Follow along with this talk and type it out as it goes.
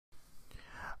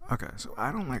Okay, so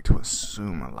I don't like to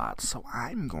assume a lot, so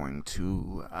I'm going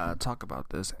to talk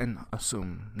about this and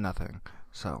assume nothing.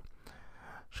 So,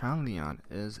 Sean Leon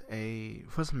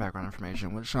for some background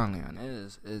information, what Sean Leon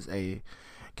is a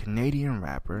Canadian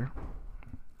rapper.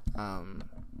 Um,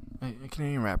 a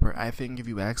Canadian rapper. I think if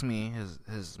you ask me,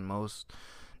 his most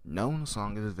known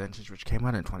song is Vintage, which came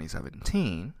out in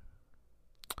 2017.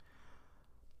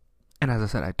 And as I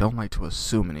said, I don't like to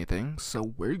assume anything,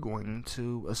 so we're going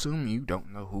to assume you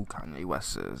don't know who Kanye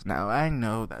West is. Now, I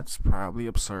know that's probably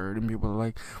absurd, and people are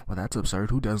like, well, that's absurd.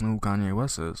 Who doesn't know who Kanye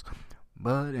West is?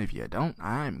 But if you don't,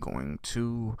 I'm going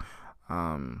to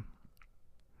tell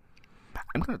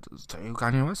you who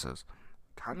Kanye West is.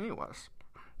 Kanye West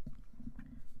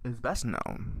is best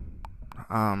known,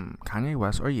 Kanye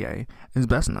West, or Ye, is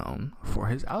best known for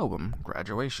his album,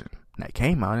 Graduation. That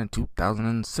came out in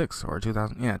 2006 or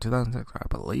 2006, I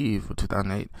believe, or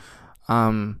 2008.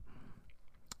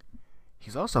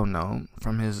 He's also known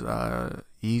from his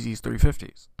Yeezys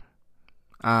 350s.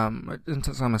 And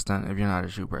to some extent, if you're not a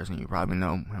shoe person, you probably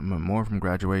know him more from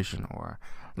Graduation or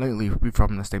lately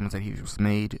from the statements that he's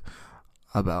made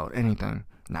about anything.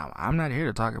 Now, I'm not here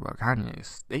to talk about Kanye's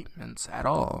statements at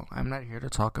all. I'm not here to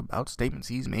talk about statements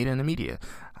he's made in the media.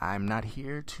 I'm not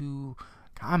here to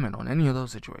comment on any of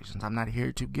those situations. I'm not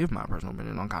here to give my personal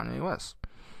opinion on Kanye West.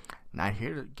 Not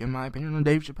here to give my opinion on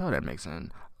Dave Chappelle that makes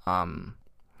an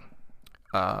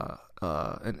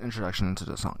introduction into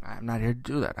the song. I'm not here to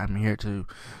do that. I'm here to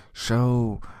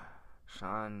show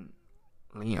Sean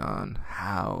Leon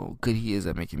how good he is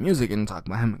at making music and talk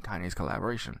about him and Kanye's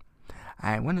collaboration.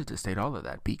 I wanted to state all of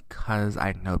that because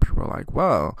I know people are like,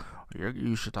 well,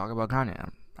 you should talk about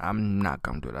Kanye. I'm not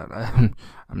going to do that. I'm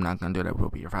not going to do that. We'll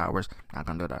be here for hours. Not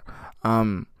going to do that.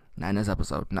 Not in this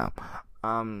episode. No.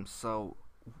 So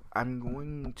I'm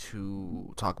going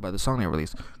to talk about the song they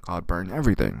released called Burn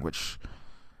Everything, which,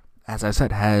 as I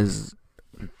said, has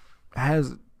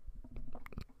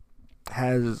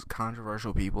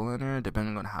controversial people in there,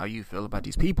 depending on how you feel about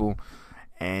these people.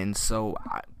 And so,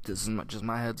 this is just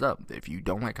my heads up. If you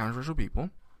don't like controversial people,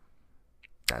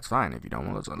 that's fine. If you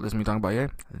don't want to listen to me talk about Ye,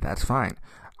 that's fine.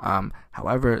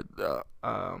 However,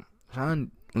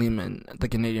 Sean Leon, the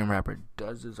Canadian rapper,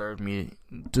 does deserve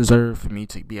for me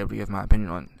to be able to give my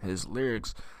opinion on his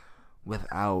lyrics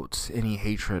without any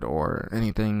hatred or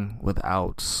anything.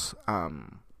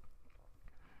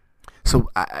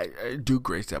 So I do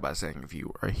grace that by saying, if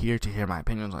you are here to hear my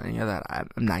opinions on any of that, I'm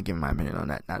not giving my opinion on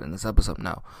that. Not in this episode,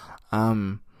 no.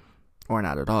 Or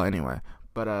not at all, anyway.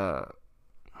 But I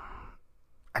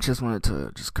just wanted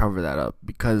to just cover that up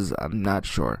because I'm not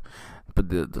sure. But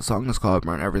the song is called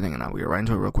Burn Everything, and I'll get right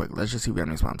into it real quick. Let's just see if we got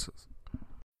any responses.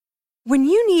 When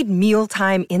you need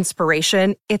mealtime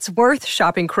inspiration, it's worth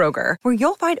shopping Kroger, where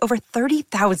you'll find over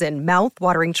 30,000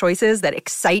 mouth-watering choices that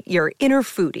excite your inner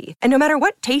foodie. And no matter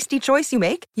what tasty choice you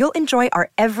make, you'll enjoy our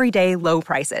everyday low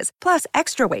prices, plus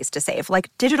extra ways to save,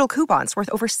 like digital coupons worth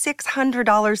over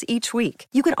 $600 each week.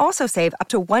 You can also save up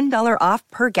to $1 off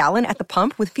per gallon at the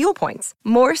pump with fuel points.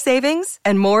 More savings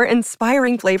and more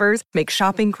inspiring flavors make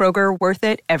shopping Kroger worth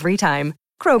it every time.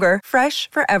 Kroger, fresh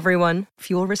for everyone.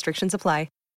 Fuel restrictions apply.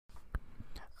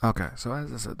 Okay, so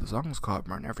as I said, the song is called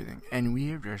Burn Everything, and we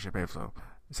hear Drake Chappelle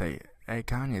say, hey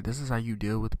Kanye, this is how you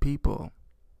deal with people.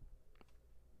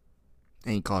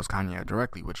 And he calls Kanye out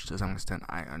directly, which to some extent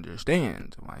I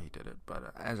understand why he did it,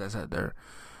 but as I said,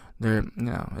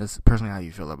 it's personally how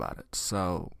you feel about it.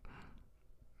 So,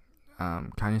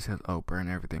 Kanye says, oh, burn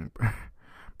everything,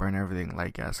 burn everything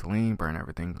like gasoline, burn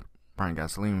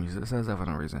gasoline. He says that for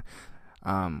no reason.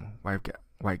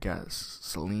 White gas,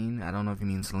 Celine. I don't know if he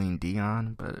means Celine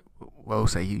Dion, but we'll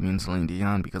say he means Celine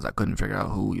Dion because I couldn't figure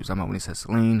out who he was talking about when he said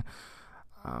Celine.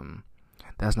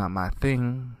 That's not my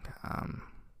thing.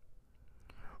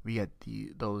 We get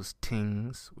those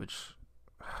tings, which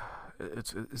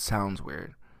it sounds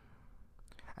weird.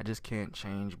 I just can't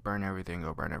change burn everything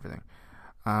or burn everything.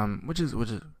 Which is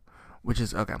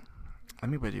okay.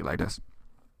 Let me put it like this.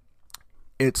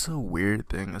 It's a weird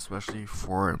thing, especially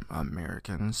for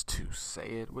Americans, to say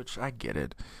it, which I get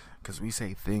it, because we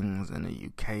say things in the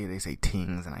UK, they say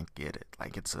tings, and I get it.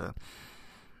 Like, it's a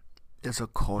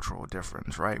cultural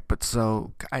difference, right? But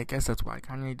so, I guess that's why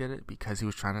Kanye did it, because he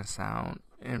was trying to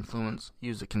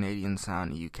use the Canadian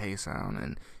sound, the UK sound,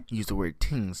 and use the word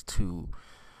tings to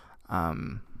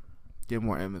give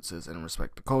more emphasis and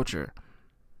respect the culture.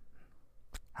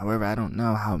 However, I don't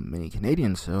know how many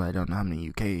Canadians feel. I don't know how many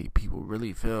UK people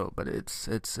really feel, but it's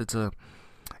a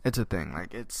thing.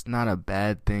 Like, it's not a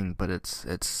bad thing, but it's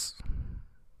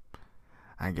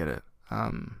I get it.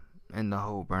 And the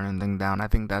whole burning thing down, I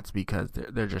think that's because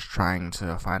they're just trying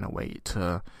to find a way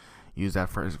to, use that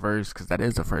first verse, because that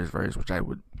is the first verse, which I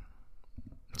would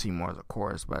see more as a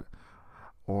chorus, but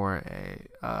okay,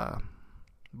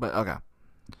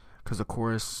 because the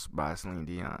chorus by Celine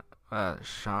Dion,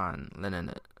 Sean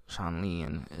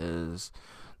Leon is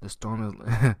the storm is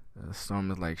the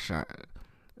storm is like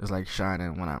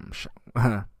shining when I'm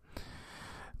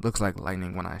looks like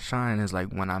lightning when I shine. Is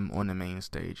like when I'm on the main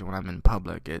stage, when I'm in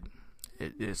public,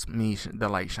 it's me, the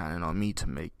light shining on me to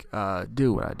make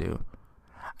do what I do.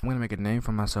 I'm gonna make a name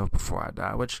for myself before I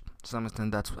die, which to some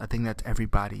extent I think that's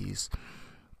everybody's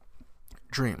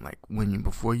dream. Like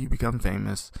before you become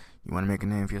famous, you want to make a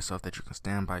name for yourself that you can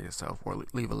stand by yourself or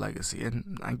leave a legacy.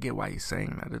 And I get why he's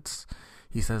saying that.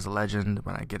 He says legend,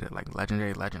 but I get it, like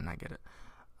legendary legend. I get it.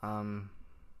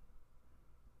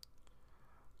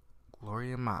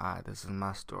 Glory in my eye, this is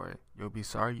my story. You'll be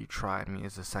sorry you tried me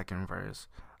is the second verse.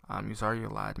 You sorry you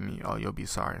lied to me. Oh, you'll be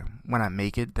sorry. When I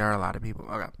make it, there are a lot of people.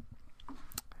 Okay.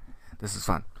 This is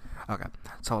fun. Okay.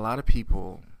 So a lot of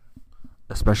people,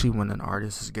 especially when an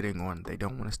artist is getting on, they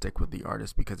don't want to stick with the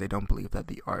artist because they don't believe that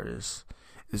the artist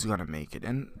is gonna make it.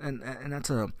 And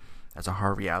that's a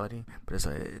hard reality, but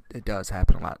it does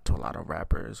happen a lot to a lot of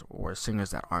rappers or singers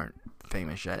that aren't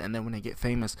famous yet. And then when they get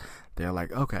famous, they're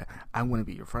like, okay, I want to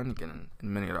be your friend again.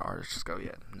 And many of the artists just go,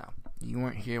 yeah, no, you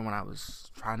weren't here when I was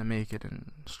trying to make it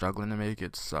and struggling to make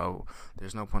it, so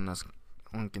there's no point in us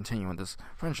continuing this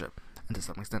friendship. And to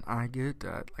some extent, I get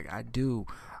that. Like, I do.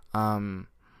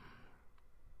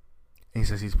 He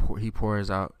says he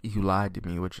pours out, you lied to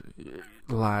me, which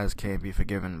lies can't be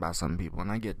forgiven by some people,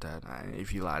 and I get that.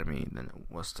 If you lie to me, then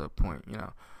what's the point, you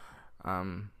know?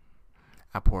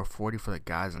 I poured 40 for the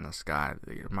guys in the sky.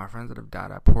 My friends that have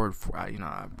died, I poured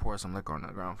some liquor on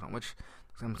the ground for them, which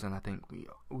to some extent I think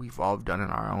we've all done in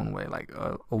our own way, like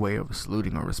a way of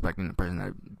saluting or respecting the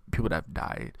people that have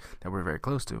died that we're very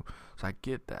close to. So I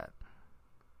get that.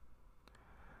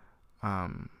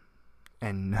 And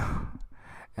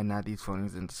not these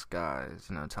phonies in disguise,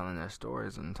 you know, telling their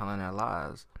stories and telling their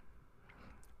lies.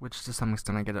 Which to some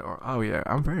extent I get it. Or, oh yeah,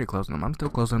 I'm very close to them. I'm still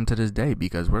close to them to this day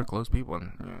because we're close people.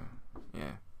 And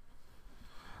yeah.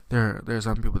 There are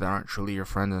some people that aren't truly your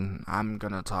friends, and I'm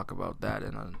gonna talk about that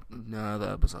in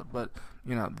another episode. But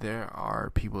you know, there are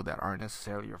people that aren't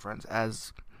necessarily your friends,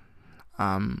 as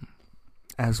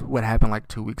what happened like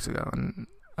 2 weeks ago, and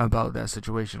about that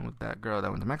situation with that girl that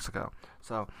went to Mexico.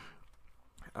 So,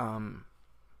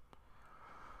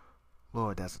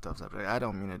 Lord, that's a tough subject. I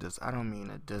don't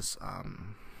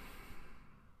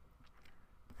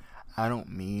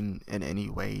mean in any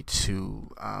way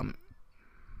to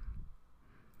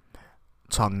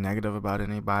talk negative about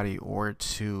anybody or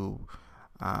to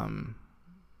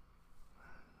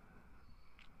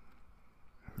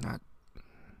not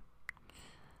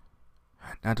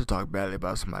to talk badly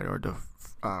about somebody or to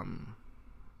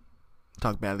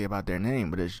talk badly about their name,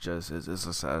 but it's a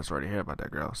sad story to hear about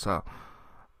that girl. So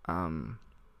he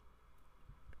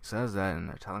says that, and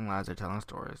they're telling lies, they're telling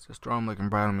stories. The storm looking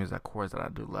bright on me is that chorus that I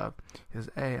do love. He says,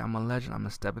 hey, I'm a legend, I'm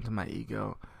a step into my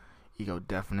ego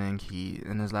deafening. He,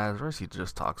 in his last verse, he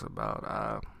just talks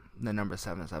about the number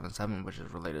 777, which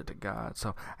is related to God.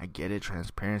 So I get it,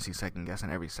 transparency, second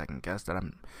guessing every second guess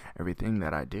everything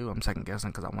that I do, I'm second guessing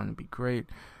because I want to be great.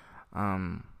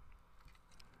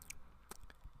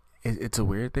 It's a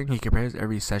weird thing. He compares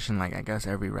every session, like I guess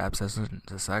every rap session,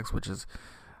 to sex, which is,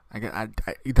 then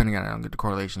again, I don't get the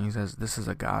correlation. He says this is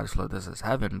a God's flow, this is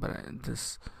heaven, but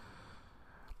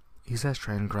he says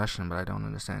transgression, but I don't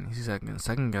understand. He's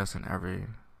second guessing every.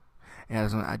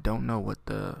 I don't know what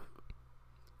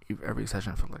every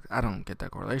session feels like. I don't get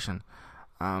that correlation.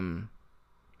 But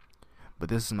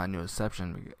this is my new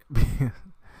exception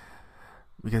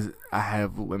because I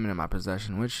have women in my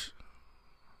possession, which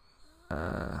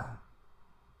I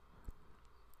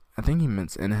think he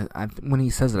means when he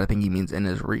says it, I think he means in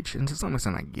his reach, and to some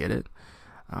extent I get it,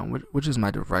 which is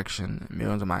my direction,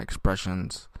 millions of my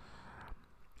expressions.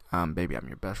 Baby, I'm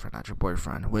your best friend, not your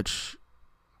boyfriend, which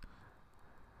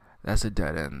that's a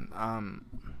dead end.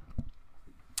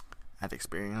 I've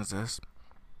experienced this.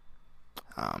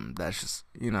 That's just,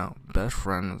 best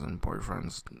friends and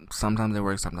boyfriends, sometimes they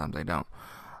work, sometimes they don't.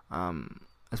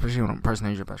 Especially when a person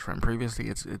is your best friend previously,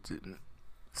 it's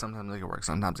sometimes it can work,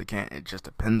 sometimes it can't. It just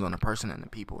depends on the person and the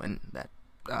people in that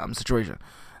situation.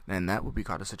 And that would be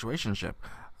called a situationship.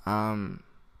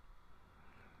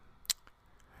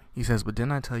 He says, but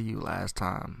didn't I tell you last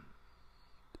time?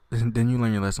 Didn't you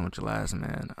learn your lesson with your last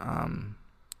man?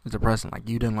 It's depressing. Like,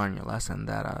 you didn't learn your lesson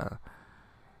that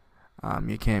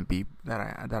you can't be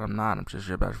that I'm not. I'm just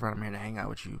your best friend. I'm here to hang out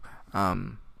with you.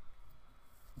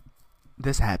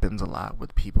 This happens a lot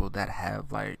with people that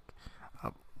have like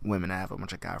women that have a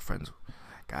bunch of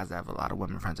guys that have a lot of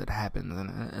women friends. It happens,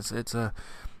 and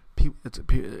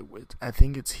I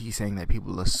think it's he's saying that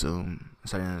people assume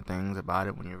certain things about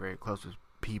it when you're very close with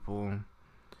people.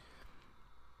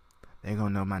 They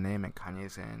gonna know my name, and Kanye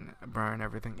saying burn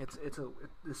everything.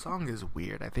 The song is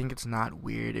weird. I think it's not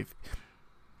weird if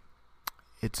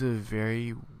it's a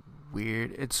very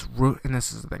weird. And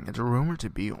this is the thing. It's rumored to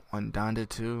be on Donda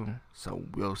 2, so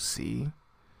we'll see.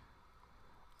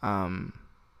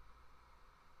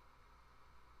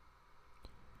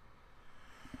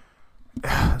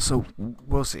 So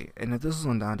we'll see. And if this is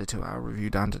on Donda 2, I'll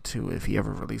review Donda 2 if he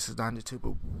ever releases Donda 2,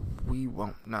 but we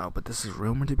won't know. But this is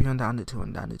rumored to be on Donda 2,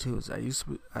 and Donda 2 is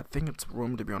I think it's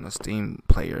rumored to be on a Steam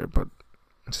player, but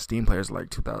Steam player is like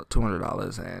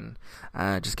 $200, and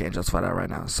I just can't justify that right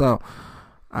now. So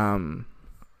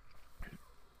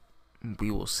we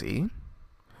will see.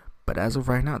 But as of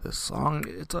right now, this song,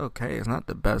 it's okay. It's not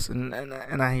the best, and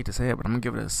I hate to say it, but I'm gonna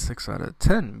give it a 6 out of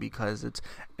 10 because it's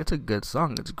a good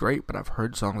song. It's great, but I've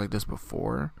heard songs like this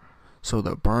before. So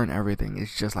the burn everything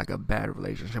is just like a bad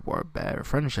relationship or a bad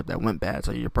friendship that went bad.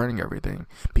 So you're burning everything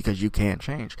because you can't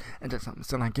change, and that's something.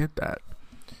 Still, I get that,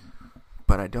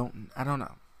 but I don't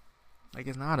know. Like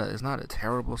it's not a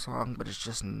terrible song, but it's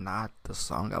just not the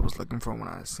song I was looking for when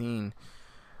I seen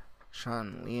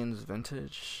Sean Leon's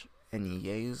Vintage in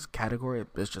Ye's category.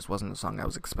 This just wasn't the song I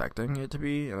was expecting it to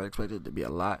be, and I expected it to be a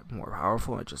lot more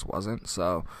powerful. It just wasn't.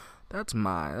 So that's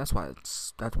why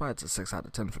it's a 6 out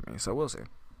of 10 for me. So we'll see,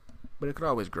 but it could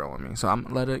always grow on me. So I'm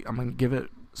gonna give it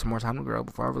some more time to grow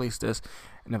before I release this.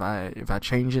 And if I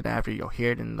change it after, you'll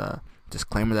hear it in the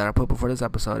disclaimer that I put before this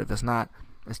episode. If it's not,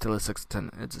 it's still a 6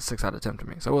 out of 10 for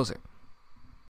me. So we'll see.